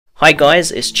Hi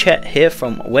guys, it's Chet here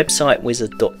from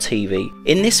websitewizard.tv.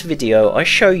 In this video I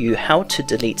show you how to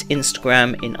delete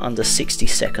Instagram in under 60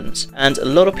 seconds. And a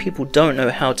lot of people don't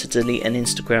know how to delete an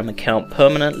Instagram account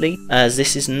permanently, as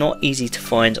this is not easy to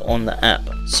find on the app.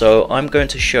 So I'm going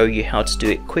to show you how to do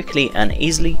it quickly and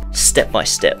easily, step by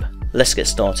step. Let's get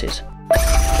started.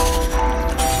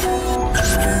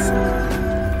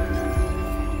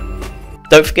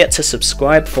 Don't forget to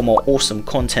subscribe for more awesome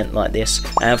content like this,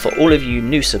 and for all of you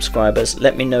new subscribers,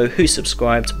 let me know who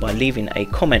subscribed by leaving a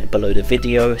comment below the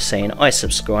video saying I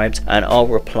subscribed, and I'll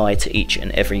reply to each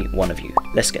and every one of you.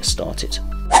 Let's get started.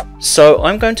 So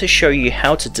I'm going to show you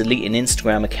how to delete an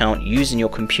Instagram account using your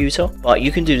computer, but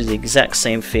you can do the exact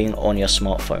same thing on your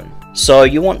smartphone. So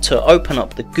you want to open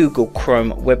up the Google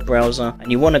Chrome web browser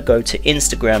and you want to go to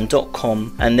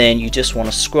instagram.com, and then you just want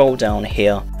to scroll down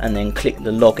here and then click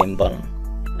the login button.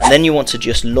 And then you want to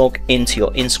just log into your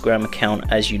Instagram account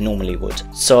as you normally would.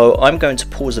 So I'm going to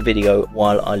pause the video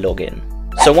while I log in.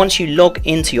 So once you log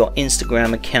into your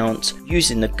Instagram account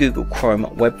using the Google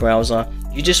Chrome web browser,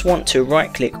 you just want to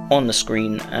right click on the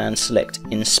screen and select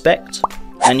inspect.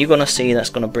 And you're going to see that's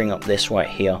going to bring up this right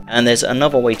here. And there's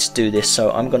another way to do this,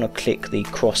 so I'm going to click the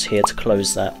cross here to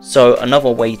close that. So another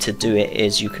way to do it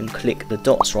is you can click the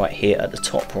dots right here at the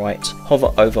top right,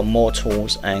 hover over more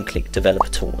tools and click developer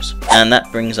tools. And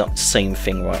that brings up the same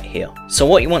thing right here. So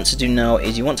what you want to do now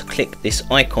is you want to click this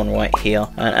icon right here.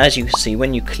 And as you can see,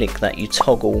 when you click that, you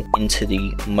toggle into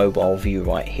the mobile view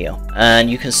right here. And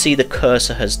you can see the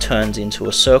cursor has turned into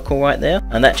a circle right there.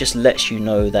 And that just lets you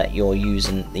know that you're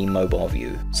using the mobile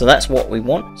view. So that's what we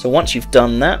want. So once you've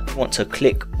done that, you want to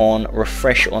click on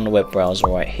refresh on the web browser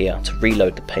right here to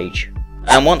reload the page.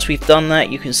 And once we've done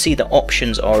that, you can see the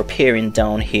options are appearing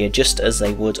down here just as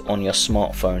they would on your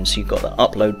smartphone. So you've got the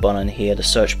upload button here, the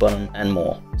search button and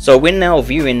more. So we're now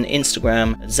viewing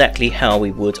Instagram exactly how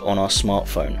we would on our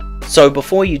smartphone. So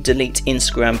before you delete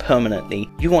Instagram permanently,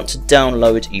 you want to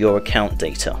download your account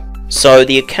data. So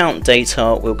the account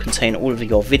data will contain all of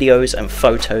your videos and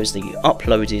photos that you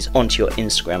uploaded onto your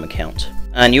Instagram account,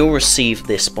 and you'll receive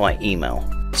this by email.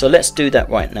 So let's do that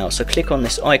right now. So click on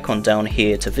this icon down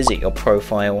here to visit your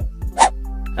profile,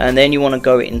 and then you want to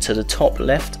go into the top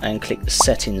left and click the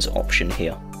settings option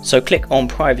here. So click on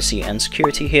privacy and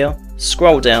security here,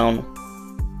 scroll down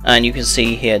and you can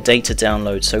see here data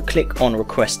download. So click on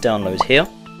request download here,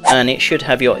 and it should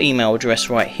have your email address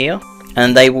right here.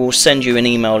 And they will send you an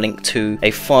email link to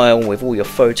a file with all your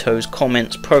photos,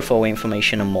 comments, profile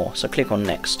information and more. So click on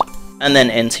next and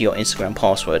then enter your Instagram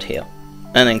password here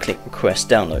and then click request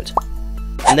download.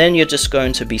 And then you're just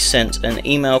going to be sent an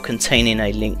email containing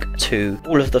a link to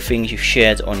all of the things you've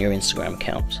shared on your Instagram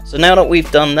account. So now that we've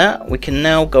done that, we can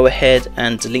now go ahead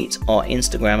and delete our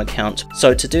Instagram account.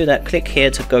 So to do that, click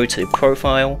here to go to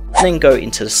profile, and then go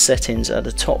into the settings at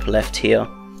the top left here.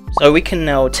 So we can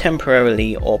now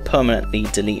temporarily or permanently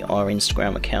delete our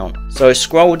Instagram account. So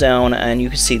scroll down and you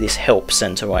can see this help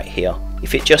center right here.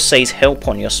 If it just says help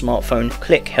on your smartphone,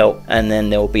 click help, and then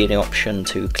there will be an option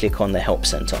to click on the help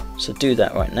center. So do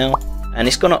that right now, and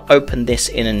it's going to open this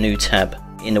in a new tab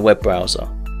in the web browser.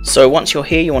 So once you're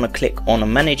here, you want to click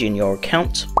on managing your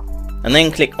account and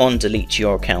then click on delete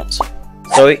your account.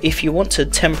 So if you want to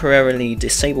temporarily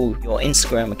disable your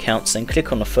Instagram accounts, then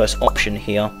click on the first option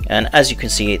here, and as you can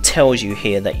see it tells you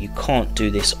here that you can't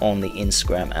do this on the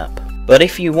Instagram app. But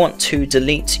if you want to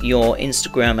delete your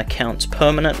Instagram account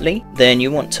permanently, then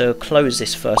you want to close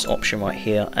this first option right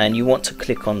here and you want to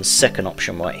click on the second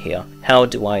option right here. How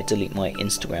do I delete my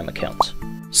Instagram account?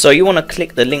 So you want to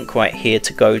click the link right here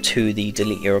to go to the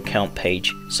delete your account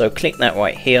page. So click that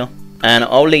right here. And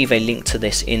I'll leave a link to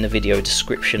this in the video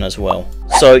description as well.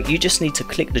 So you just need to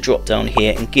click the drop down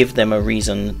here and give them a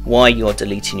reason why you're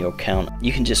deleting your account.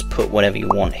 You can just put whatever you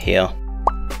want here.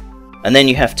 And then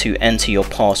you have to enter your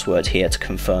password here to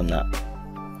confirm that.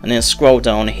 And then scroll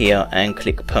down here and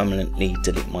click permanently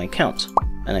delete my account.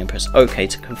 And then press OK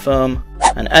to confirm.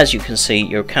 And as you can see,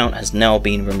 your account has now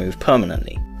been removed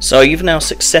permanently. So you've now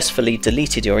successfully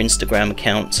deleted your Instagram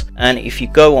account, and if you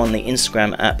go on the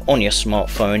Instagram app on your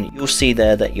smartphone, you'll see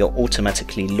there that you're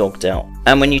automatically logged out.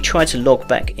 And when you try to log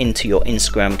back into your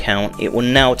Instagram account, it will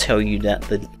now tell you that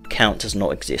the account does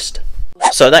not exist.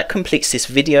 So that completes this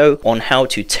video on how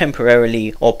to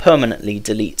temporarily or permanently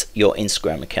delete your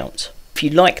Instagram account. If you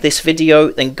like this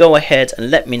video, then go ahead and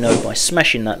let me know by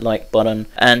smashing that like button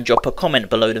and drop a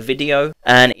comment below the video.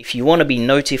 And if you want to be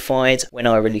notified when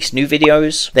I release new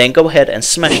videos, then go ahead and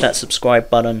smash that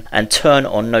subscribe button and turn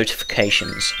on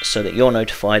notifications so that you're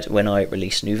notified when I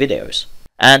release new videos.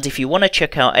 And if you want to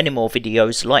check out any more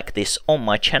videos like this on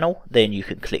my channel, then you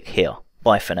can click here.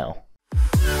 Bye for now.